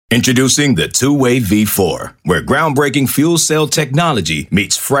Introducing the Two-Way V4, where groundbreaking fuel cell technology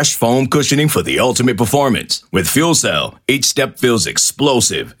meets fresh foam cushioning for the ultimate performance. With Fuel Cell, each step feels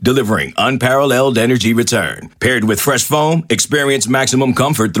explosive, delivering unparalleled energy return. Paired with fresh foam, experience maximum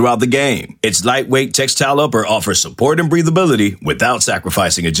comfort throughout the game. Its lightweight textile upper offers support and breathability without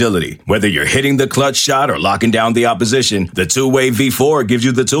sacrificing agility. Whether you're hitting the clutch shot or locking down the opposition, the Two-Way V4 gives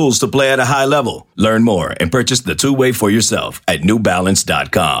you the tools to play at a high level. Learn more and purchase the Two-Way for yourself at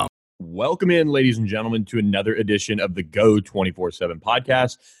newbalance.com. Welcome in, ladies and gentlemen, to another edition of the Go 24/7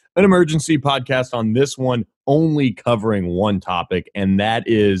 podcast, an emergency podcast on this one only covering one topic, and that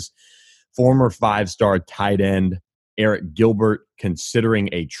is former five-star tight end Arik Gilbert considering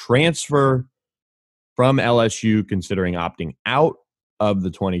a transfer from LSU, considering opting out of the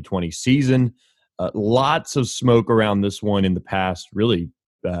 2020 season. Lots of smoke around this one in the past, really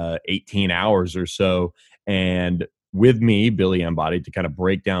 18 hours or so, and with me, Billy Embody, to kind of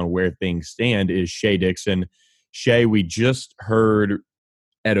break down where things stand is Shea Dixon. Shea, we just heard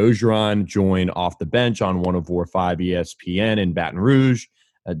Ed Ogeron join Off the Bench on 104.5 ESPN in Baton Rouge,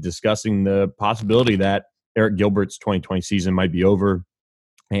 discussing the possibility that Arik Gilbert's 2020 season might be over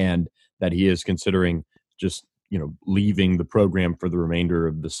and that he is considering just, leaving the program for the remainder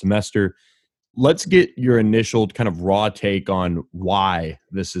of the semester. Let's get your initial kind of raw take on why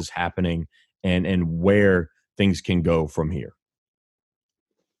this is happening and where things can go from here.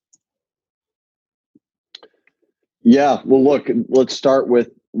 Yeah, well, look, let's start with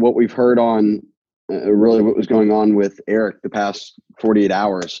what we've heard on really what was going on with Arik the past 48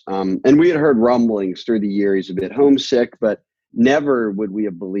 hours. And we had heard rumblings through the year. He's a bit homesick, but never would we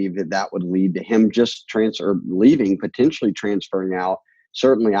have believed that that would lead to him just leaving, potentially transferring out,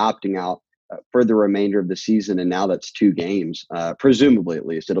 certainly opting out for the remainder of the season. And now that's 2 games, presumably at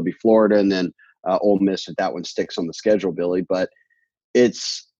least. It'll be Florida and then Ole Miss if that one sticks on the schedule, Billy. But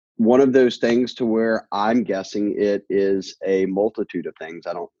it's one of those things to where I'm guessing it is a multitude of things.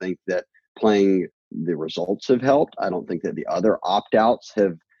 I don't think that playing the results have helped. I don't think that the other opt-outs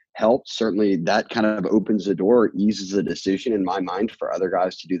have helped. Certainly that kind of opens the door, eases the decision in my mind for other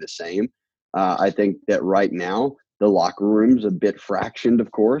guys to do the same. I think that right now the locker room's a bit fractioned,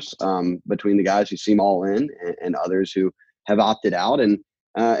 of course, between the guys who seem all in and others who have opted out. And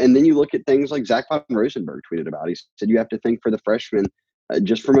then you look at things like Zach Von Rosenberg tweeted about. He said you have to think for the freshman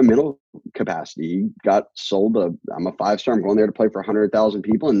just from a mental capacity. He got sold I'm a 5-star. I'm going there to play for 100,000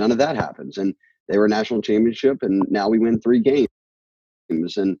 people, and none of that happens. And they were a national championship, and now we win 3 games.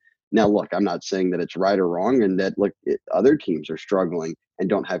 And now, look, I'm not saying that it's right or wrong, and that other teams are struggling and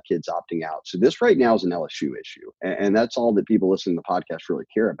don't have kids opting out. So this right now is an LSU issue, and that's all that people listening to the podcast really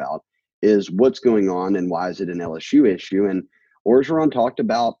care about is what's going on and why is it an LSU issue. And Orgeron talked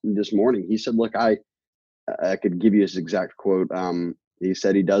about this morning. He said, look, I could give you his exact quote. He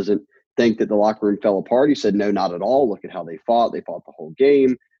said he doesn't think that the locker room fell apart. He said, no, not at all. Look at how they fought. They fought the whole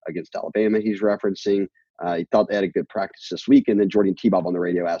game against Alabama, he's referencing. He thought they had a good practice this week. And then Jordan T-Bob on the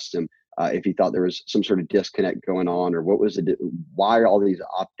radio asked him if he thought there was some sort of disconnect going on or why are all these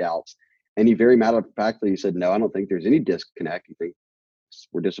opt-outs? And he very matter-of-factly, he said, no, I don't think there's any disconnect. He thinks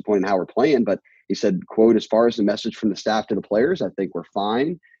we're disappointed in how we're playing. But he said, quote, as far as the message from the staff to the players, I think we're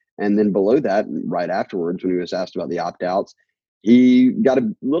fine. And then below that, right afterwards, when he was asked about the opt-outs, he got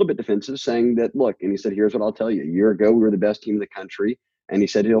a little bit defensive saying that, look, and he said, here's what I'll tell you. A year ago, we were the best team in the country. And he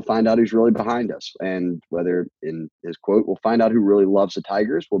said he'll find out who's really behind us. And whether, in his quote, we'll find out who really loves the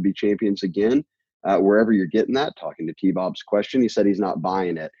Tigers. We'll be champions again. Wherever you're getting that, talking to T-Bob's question, he said he's not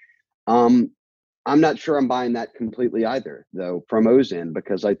buying it. I'm not sure I'm buying that completely either, though, from O's end,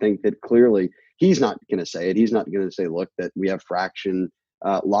 because I think that clearly he's not going to say it. He's not going to say, look, that we have fraction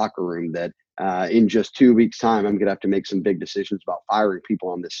locker room, that in just 2 weeks' time, I'm going to have to make some big decisions about firing people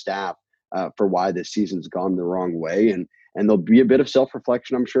on this staff for why this season's gone the wrong way. And there'll be a bit of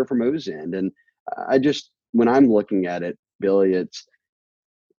self-reflection, I'm sure, from O's end. And when I'm looking at it, Billy, it's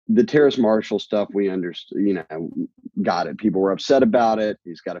the Terrace Marshall stuff. We understood, got it. People were upset about it.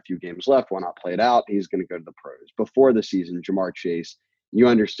 He's got a few games left. Why not play it out? He's going to go to the pros. Before the season, Jamar Chase, you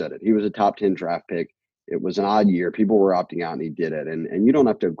understood it. He was a top 10 draft pick. It was an odd year. People were opting out and he did it. And you don't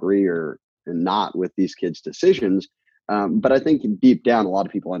have to agree or not with these kids' decisions. But I think deep down, a lot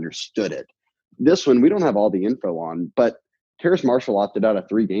of people understood it. This one, we don't have all the info on, but Terrace Marshall opted out of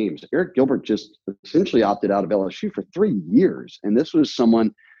 3 games. Arik Gilbert just essentially opted out of LSU for 3 years. And this was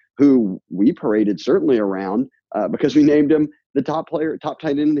someone who we paraded certainly around because we named him the top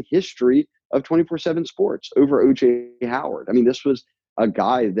tight end in the history of 24/7 Sports over O.J. Howard. I mean, this was a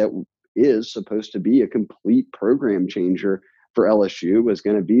guy that is supposed to be a complete program changer for LSU, was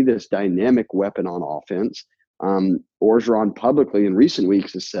going to be this dynamic weapon on offense. Orgeron publicly in recent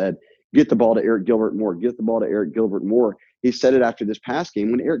weeks has said, get the ball to Eric Gilbert more, get the ball to Eric Gilbert more. He said it after this past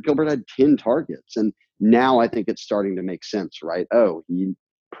game when Eric Gilbert had 10 targets. And now I think it's starting to make sense, right? Oh, he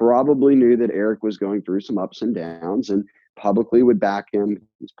probably knew that Eric was going through some ups and downs and publicly would back him.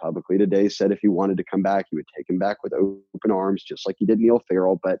 He's publicly today said if he wanted to come back, he would take him back with open arms, just like he did Neil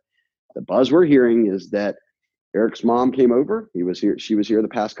Farrell. But the buzz we're hearing is that Eric's mom came over. She was here the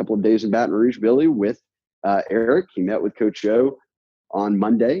past couple of days in Baton Rouge, Billy, with Eric. He met with Coach Joe on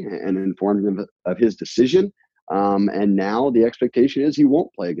Monday and informed him of his decision. And now the expectation is he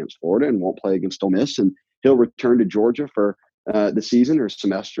won't play against Florida and won't play against Ole Miss, and he'll return to Georgia for the season or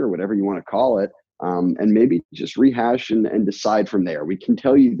semester or whatever you want to call it, and maybe just rehash and decide from there. We can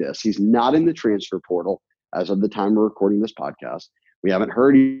tell you this. He's not in the transfer portal as of the time we're recording this podcast. We haven't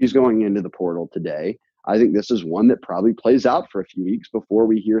heard he's going into the portal today. I think this is one that probably plays out for a few weeks before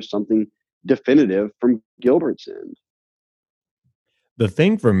we hear something definitive from Gilbert's end. The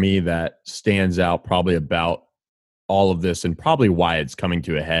thing for me that stands out probably about all of this and probably why it's coming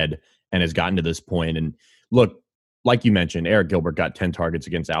to a head and has gotten to this point. And look, like you mentioned, Eric Gilbert got 10 targets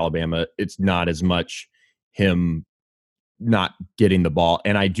against Alabama. It's not as much him not getting the ball.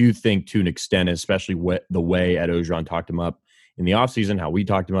 And I do think to an extent, especially the way Ed Orgeron talked him up in the offseason, how we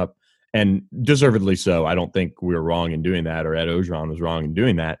talked him up, and deservedly so. I don't think we were wrong in doing that, or Ed Orgeron was wrong in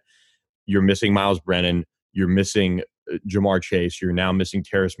doing that. You're missing Miles Brennan. You're missing Jamar Chase. You're now missing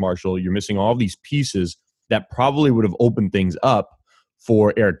Terrace Marshall. You're missing all these pieces that probably would have opened things up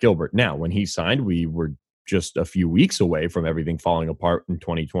for Eric Gilbert. Now, when he signed, we were just a few weeks away from everything falling apart in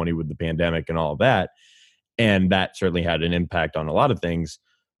 2020 with the pandemic and all of that. And that certainly had an impact on a lot of things.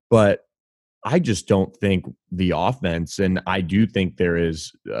 But I just don't think the offense, and I do think there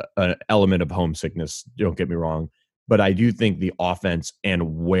is an element of homesickness, don't get me wrong, but I do think the offense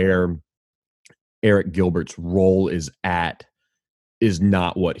and where Eric Gilbert's role is at is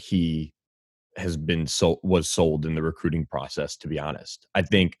not what he has been was sold in the recruiting process, to be honest. I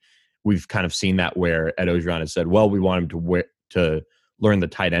think we've kind of seen that where Ed Orgeron has said, well, we want him to learn the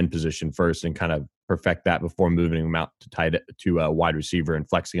tight end position first and kind of perfect that before moving him out to a wide receiver and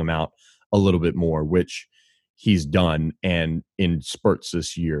flexing him out a little bit more, which he's done and in spurts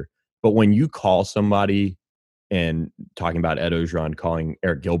this year. But when you call somebody, and talking about Ed Orgeron calling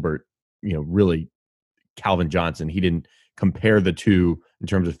Eric Gilbert, really Calvin Johnson, he didn't compare the two in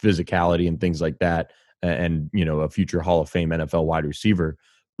terms of physicality and things like that, and a future Hall of Fame NFL wide receiver.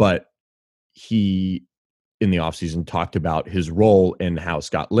 But he, in the offseason, talked about his role and how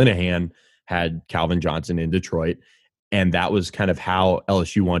Scott Linehan had Calvin Johnson in Detroit. And that was kind of how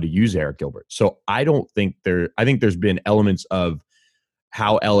LSU wanted to use Eric Gilbert. So I think there's been elements of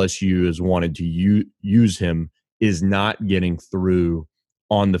how LSU has wanted to use him is not getting through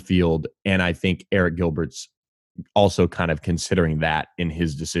on the field. And I think Eric Gilbert's also kind of considering that in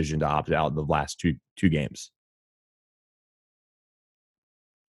his decision to opt out of the last two games.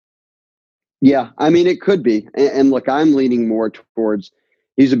 Yeah, I mean, it could be. And look, I'm leaning more towards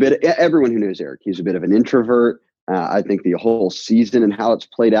everyone who knows Eric, he's a bit of an introvert. I think the whole season and how it's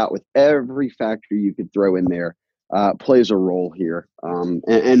played out with every factor you could throw in there plays a role here.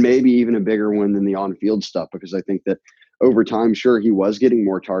 And maybe even a bigger one than the on-field stuff, because I think that over time, sure, he was getting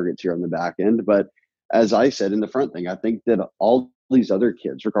more targets here on the back end. But as I said in the front thing, I think that all these other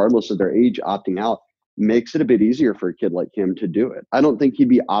kids, regardless of their age, opting out makes it a bit easier for a kid like him to do it. I don't think he'd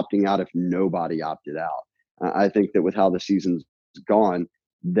be opting out if nobody opted out. I think that with how the season's gone,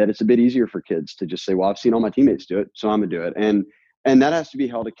 that it's a bit easier for kids to just say, well, I've seen all my teammates do it, so I'm going to do it. And that has to be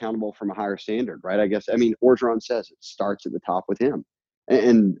held accountable from a higher standard, right? I mean, Orgeron says it starts at the top with him.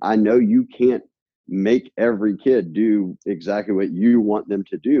 And I know you can't make every kid do exactly what you want them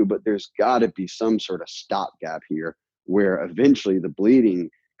to do, but there's got to be some sort of stopgap here where eventually the bleeding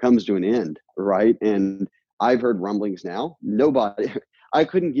comes to an end, right? And I've heard rumblings now. I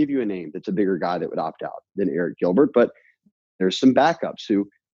couldn't give you a name that's a bigger guy that would opt out than Eric Gilbert, but there's some backups who,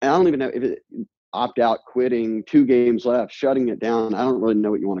 and I don't even know if it opt out, quitting, 2 games left, shutting it down. I don't really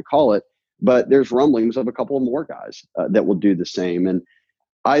know what you want to call it, but there's rumblings of a couple of more guys that will do the same. And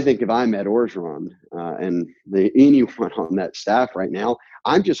I think if I'm Ed Orgeron and anyone on that staff right now,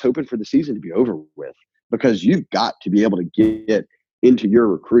 I'm just hoping for the season to be over with, because you've got to be able to get into your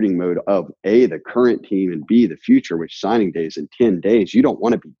recruiting mode of A, the current team, and B, the future, which signing day is in 10 days. You don't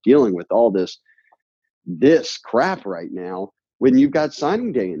want to be dealing with all this crap right now when you've got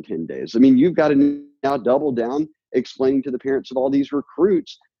signing day in 10 days. I mean, you've got to now double down explaining to the parents of all these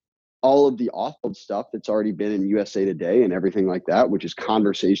recruits all of the off-field stuff that's already been in USA Today and everything like that, which is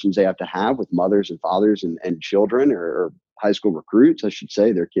conversations they have to have with mothers and fathers and children or high school recruits, I should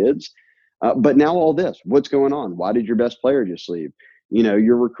say, their kids. But now all this, what's going on? Why did your best player just leave?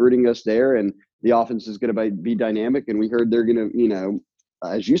 You're recruiting us there, and the offense is going to be dynamic. And we heard they're going to,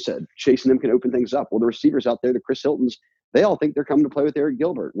 as you said, chasing them can open things up. Well, the receivers out there, the Chris Hiltons, they all think they're coming to play with Eric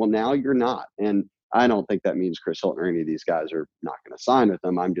Gilbert. Well, now you're not. And I don't think that means Chris Hilton or any of these guys are not going to sign with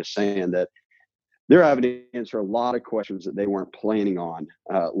them. I'm just saying that they're having to answer a lot of questions that they weren't planning on,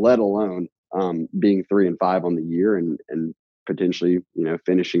 let alone being 3-5 on the year and potentially,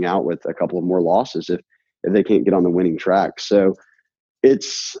 finishing out with a couple of more losses if they can't get on the winning track. So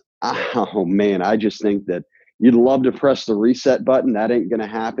it's, oh man, I just think that you'd love to press the reset button. That ain't going to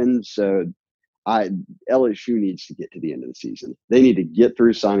happen. So LSU needs to get to the end of the season. They need to get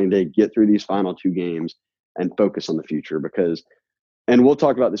through signing day, get through these final 2 games, and focus on the future because, and we'll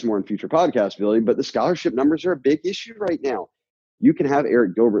talk about this more in future podcasts, Billy, but the scholarship numbers are a big issue right now. You can have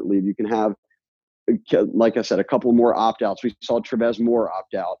Eric Gilbert leave. You can have, like I said, a couple more opt-outs. We saw Trevez Moore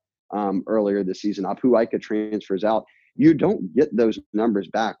opt out earlier this season. Apu Ika transfers out. You don't get those numbers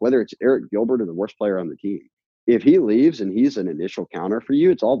back, whether it's Eric Gilbert or the worst player on the team. If he leaves and he's an initial counter for you,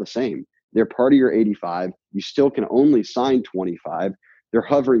 it's all the same. They're part of your 85. You still can only sign 25. They're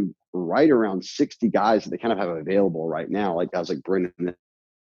hovering right around 60 guys that they kind of have available right now, like guys like Brennan.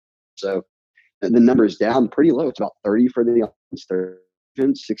 So the number is down pretty low. It's about 30 for the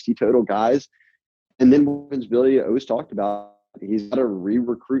offense, 60 total guys. And then Billy always talked about, he's got to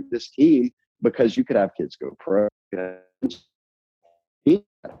re-recruit this team because you could have kids go pro. That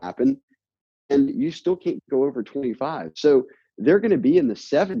happen, and you still can't go over 25. So they're going to be in the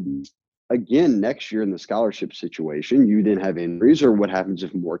 70s again next year in the scholarship situation. You then have injuries, or what happens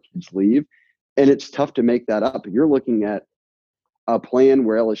if more kids leave, and it's tough to make that up. You're looking at a plan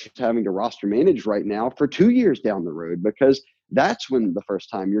where LSU is having to roster manage right now for 2 years down the road, because that's when the first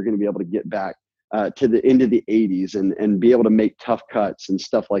time you're going to be able to get back to the end of the 80s and be able to make tough cuts and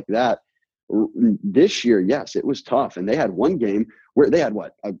stuff like that. This year, yes, it was tough. And they had one game where they had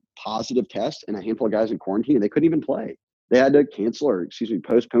a positive test and a handful of guys in quarantine, and they couldn't even play. They had to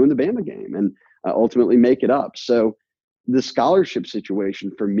postpone the Bama game and ultimately make it up. So the scholarship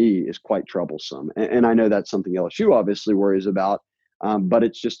situation for me is quite troublesome. And I know that's something LSU obviously worries about, but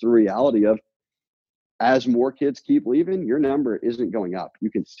it's just the reality of, as more kids keep leaving, your number isn't going up. You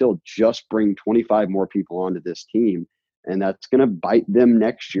can still just bring 25 more people onto this team, and that's going to bite them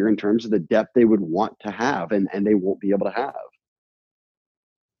next year in terms of the depth they would want to have, and they won't be able to have.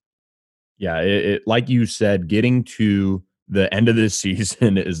 Yeah, it like you said, getting to the end of this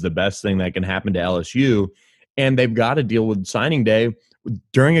season is the best thing that can happen to LSU, and they've got to deal with signing day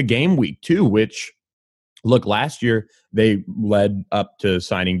during a game week too, which, look, last year they led up to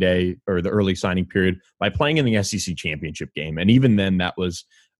signing day, or the early signing period, by playing in the SEC championship game. And even then, that was,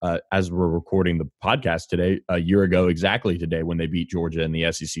 as we're recording the podcast today, a year ago exactly today, when they beat Georgia in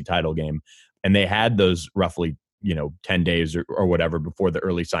the SEC title game. And they had those roughly 10 days or whatever before the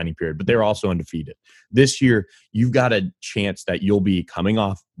early signing period, but they're also undefeated. This year, you've got a chance that you'll be coming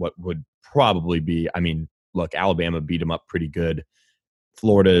off what would probably be, look, Alabama beat them up pretty good.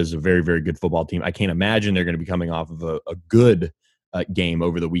 Florida is a very, very good football team. I can't imagine they're going to be coming off of a good game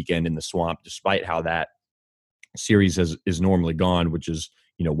over the weekend in the Swamp, despite how that series is normally gone, which is,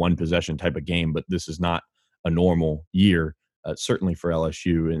 one possession type of game. But this is not a normal year, certainly for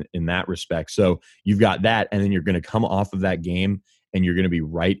LSU in that respect. So you've got that, and then you're going to come off of that game, and you're going to be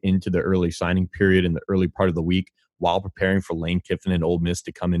right into the early signing period in the early part of the week while preparing for Lane Kiffin and Ole Miss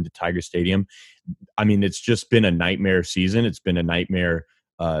to come into Tiger Stadium. It's just been a nightmare season. It's been a nightmare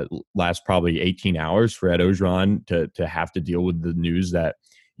last probably 18 hours for Ed Orgeron to have to deal with the news that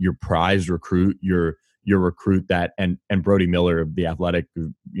your prized recruit, your recruit that, and Brody Miller of The Athletic,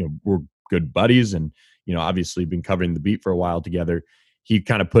 we're good buddies and, obviously been covering the beat for a while together. He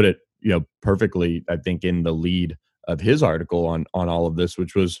kind of put it, perfectly, I think, in the lead of his article on all of this,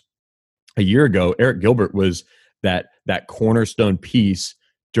 which was a year ago. Eric Gilbert was that cornerstone piece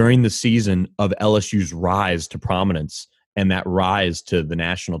during the season of LSU's rise to prominence and that rise to the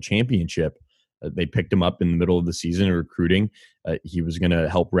national championship. They picked him up in the middle of the season in recruiting. He was going to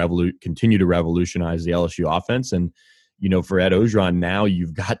help continue to revolutionize the LSU offense. And, for Ed Orgeron, now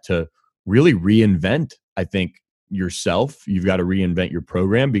you've got to really reinvent, I think, yourself. You've got to reinvent your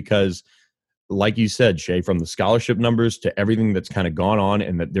program because, like you said, Shay, from the scholarship numbers to everything that's kind of gone on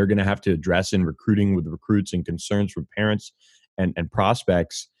and that they're going to have to address in recruiting with recruits and concerns from parents and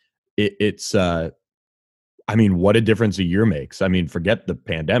prospects, it's what a difference a year makes. Forget the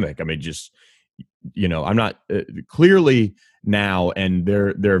pandemic. I'm not clearly now, and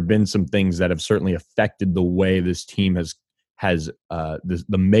there have been some things that have certainly affected the way this team has the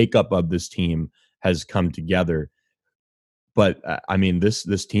makeup of this team has come together. But I mean,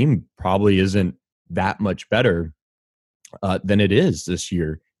 this team probably isn't that much better than it is this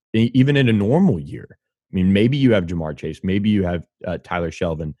year, even in a normal year. I mean, maybe you have Jamar Chase, maybe you have Tyler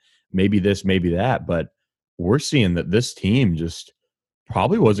Shelvin, maybe this, maybe that, but we're seeing that this team just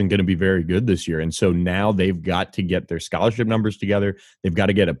probably wasn't going to be very good this year. And so now they've got to get their scholarship numbers together. They've got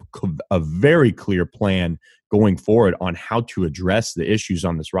to get a very clear plan going forward on how to address the issues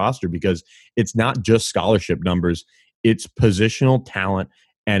on this roster, because it's not just scholarship numbers, it's positional talent,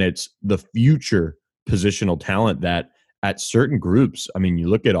 and it's the future positional talent that at certain groups, I mean, you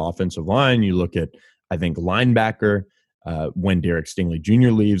look at offensive line, you look at, I think, linebacker, when Derek Stingley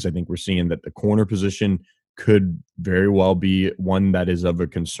Jr. leaves, I think we're seeing that the corner position could very well be one that is of a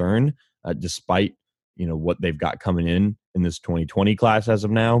concern, despite what they've got coming in this 2020 class as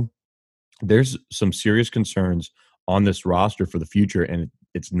of now. There's some serious concerns on this roster for the future, and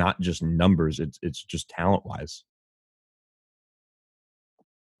it's not just numbers; it's just talent wise.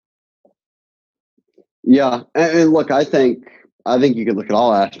 Yeah, and look, I think you could look at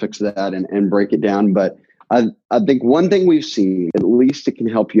all aspects of that and break it down. But I think one thing we've seen, at least it can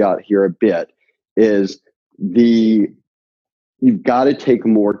help you out here a bit, is you've got to take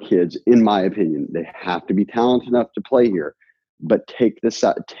more kids. In my opinion, they have to be talented enough to play here, but take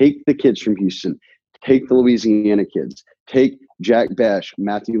the kids from Houston, take the Louisiana kids, take Jack Besh,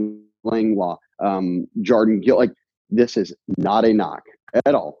 Matthew Langlois, Jordan Gill. Like, this is not a knock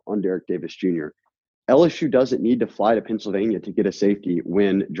at all on Derek Davis Jr. LSU doesn't need to fly to Pennsylvania to get a safety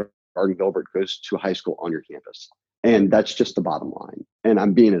when Jordan Gilbert goes to high school on your campus. And that's just the bottom line. And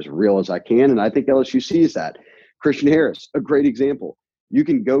I'm being as real as I can. And I think LSU sees that. Christian Harris, a great example. You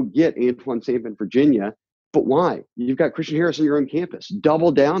can go get Antoine Sampson, Virginia, but why? You've got Christian Harris on your own campus.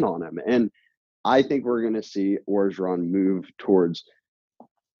 Double down on him. And I think we're going to see Orgeron move towards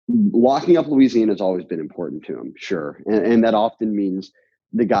locking up. Louisiana has always been important to him, sure. And that often means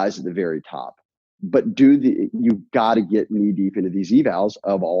the guys at the very top. But you've got to get knee deep into these evals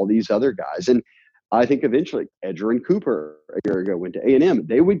of all these other guys. And I think eventually Edgerrin Cooper a year ago went to A&M.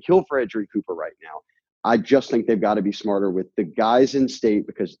 They would kill for Edgerrin Cooper right now. I just think they've got to be smarter with the guys in state,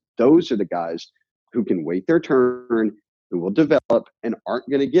 because those are the guys who can wait their turn, who will develop and aren't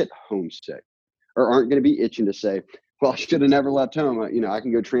going to get homesick or aren't going to be itching to say, well, I should have never left home. I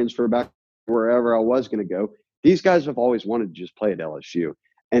can go transfer back wherever I was going to go. These guys have always wanted to just play at LSU.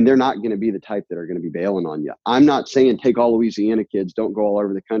 And they're not going to be the type that are going to be bailing on you. I'm not saying take all Louisiana kids, don't go all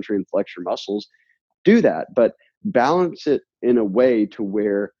over the country and flex your muscles. Do that, but balance it in a way to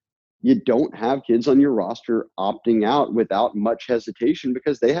where you don't have kids on your roster opting out without much hesitation,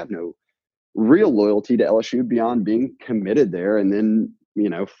 because they have no real loyalty to LSU beyond being committed there and then,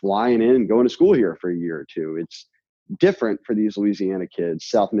 flying in and going to school here for a year or two. It's different for these Louisiana kids,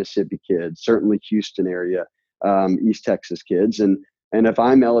 South Mississippi kids, certainly Houston area, East Texas kids. And if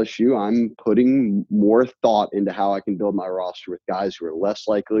I'm LSU, I'm putting more thought into how I can build my roster with guys who are less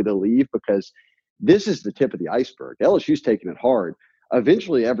likely to leave, because this is the tip of the iceberg. LSU's taking it hard.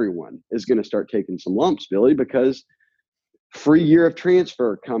 Eventually, everyone is going to start taking some lumps, Billy, because free year of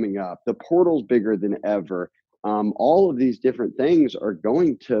transfer coming up, the portal's bigger than ever. All of these different things are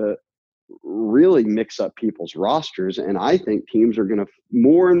going to really mix up people's rosters. And I think teams are going to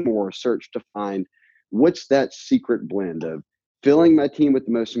more and more search to find what's that secret blend of filling my team with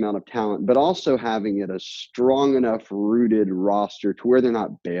the most amount of talent, but also having it a strong enough rooted roster to where they're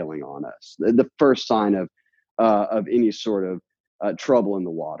not bailing on us. The first sign of any sort of trouble in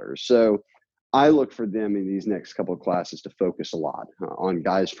the water. So I look for them in these next couple of classes to focus a lot on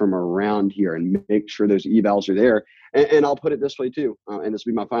guys from around here and make sure those evals are there. And I'll put it this way too, and this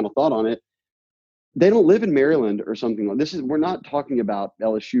will be my final thought on it. They don't live in Maryland or something like this. We're not talking about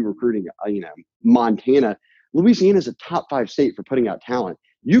LSU recruiting, Montana. Louisiana is a top 5 state for putting out talent.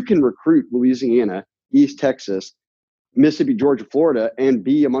 You can recruit Louisiana, East Texas, Mississippi, Georgia, Florida, and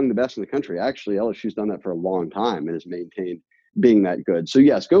be among the best in the country. Actually, LSU's done that for a long time and has maintained being that good. So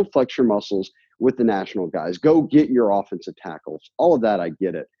yes, go flex your muscles with the national guys. Go get your offensive tackles. All of that, I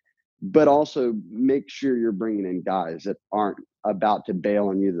get it. But also make sure you're bringing in guys that aren't about to bail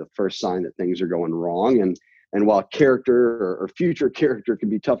on you the first sign that things are going wrong. And while character or future character can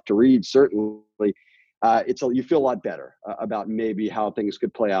be tough to read, certainly, you feel a lot better about maybe how things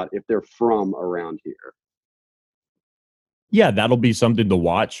could play out if they're from around here. Yeah, that'll be something to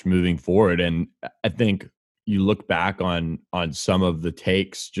watch moving forward. And I think you look back on some of the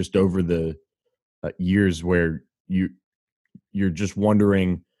takes just over the years where you're just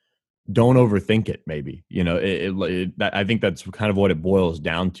wondering, don't overthink it. Maybe, I think that's kind of what it boils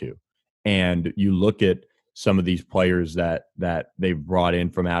down to. And you look at some of these players that they've brought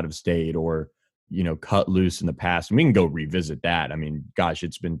in from out of state, or cut loose in the past. And we can go revisit that. I mean, gosh,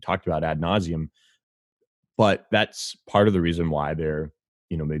 it's been talked about ad nauseum, but that's part of the reason why they're,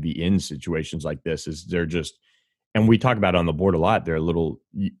 maybe in situations like this is they're just, and we talk about it on the board a lot, they're a little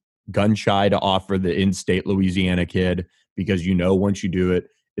gun shy to offer the in-state Louisiana kid because, once you do it,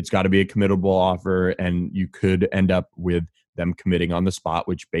 it's got to be a committable offer, and you could end up with them committing on the spot,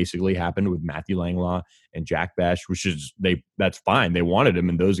 which basically happened with Matthew Langlaw and Jack Bech, which is that's fine. They wanted him,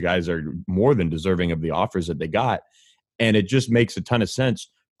 and those guys are more than deserving of the offers that they got. And it just makes a ton of sense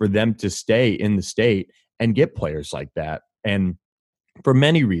for them to stay in the state and get players like that. And for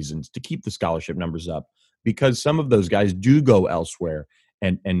many reasons, to keep the scholarship numbers up, because some of those guys do go elsewhere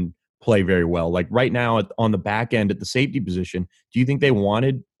and play very well. Like right now on the back end at the safety position, do you think they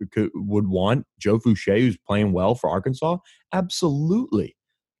would want Joe Fouché, who's playing well for Arkansas? Absolutely.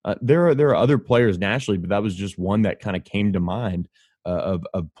 There are other players nationally, but that was just one that kind of came to mind of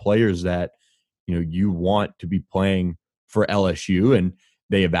players that you want to be playing for LSU, and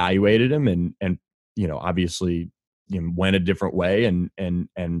they evaluated him and obviously went a different way, and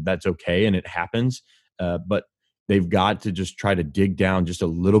that's okay, and it happens. But they've got to just try to dig down just a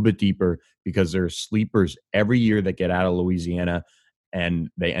little bit deeper, because there are sleepers every year that get out of Louisiana and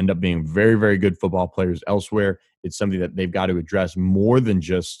they end up being very, very good football players elsewhere. It's something that they've got to address more than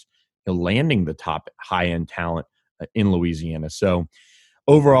just landing the top high-end talent in Louisiana. So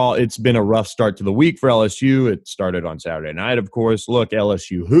overall, it's been a rough start to the week for LSU. It started on Saturday night, of course. Look,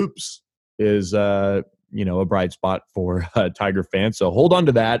 LSU hoops is a bright spot for Tiger fans. So hold on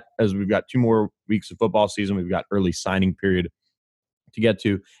to that, as we've got 2 more weeks of football season. We've got early signing period to get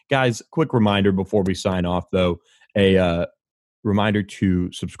to. Guys, quick reminder before we sign off, though, a reminder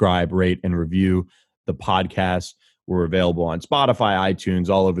to subscribe, rate, and review the podcast. We're available on Spotify, iTunes,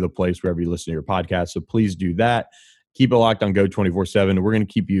 all over the place, wherever you listen to your podcast. So please do that. Keep it locked on Go 24/7. We're going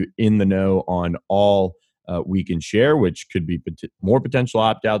to keep you in the know on all we can share, which could be more potential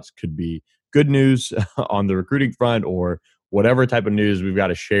opt-outs, could be good news on the recruiting front, or whatever type of news we've got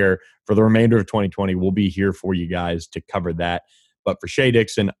to share for the remainder of 2020. We'll be here for you guys to cover that. But for Shea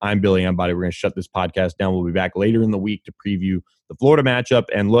Dixon, I'm Billy Embody. We're going to shut this podcast down. We'll be back later in the week to preview the Florida matchup.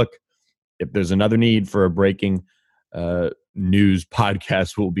 And look, if there's another need for a breaking news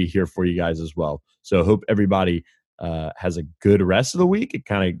podcast, we'll be here for you guys as well. So hope everybody has a good rest of the week. It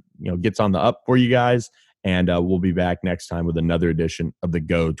kind of gets on the up for you guys. And we'll be back next time with another edition of the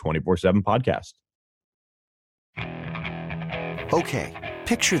Go 24/7 podcast. Okay,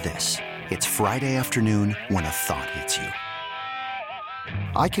 picture this. It's Friday afternoon when a thought hits you.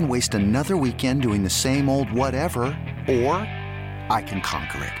 I can waste another weekend doing the same old whatever, or I can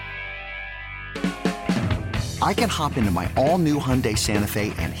conquer it. I can hop into my all-new Hyundai Santa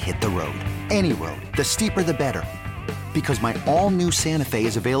Fe and hit the road. Any road. The steeper, the better. Because my all-new Santa Fe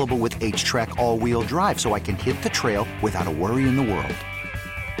is available with H-Track all-wheel drive, so I can hit the trail without a worry in the world.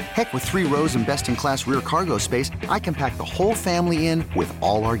 Heck, with 3 rows and best-in-class rear cargo space, I can pack the whole family in with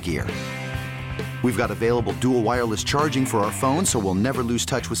all our gear. We've got available dual wireless charging for our phones, so we'll never lose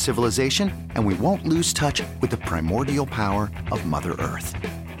touch with civilization, and we won't lose touch with the primordial power of Mother Earth.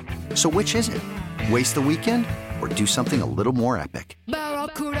 So which is it? Waste the weekend or do something a little more epic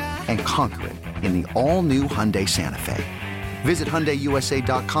and conquer it in the all-new Hyundai Santa Fe. Visit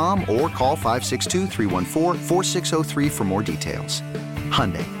HyundaiUSA.com or call 562-314-4603 for more details.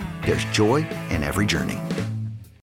 Hyundai, there's joy in every journey.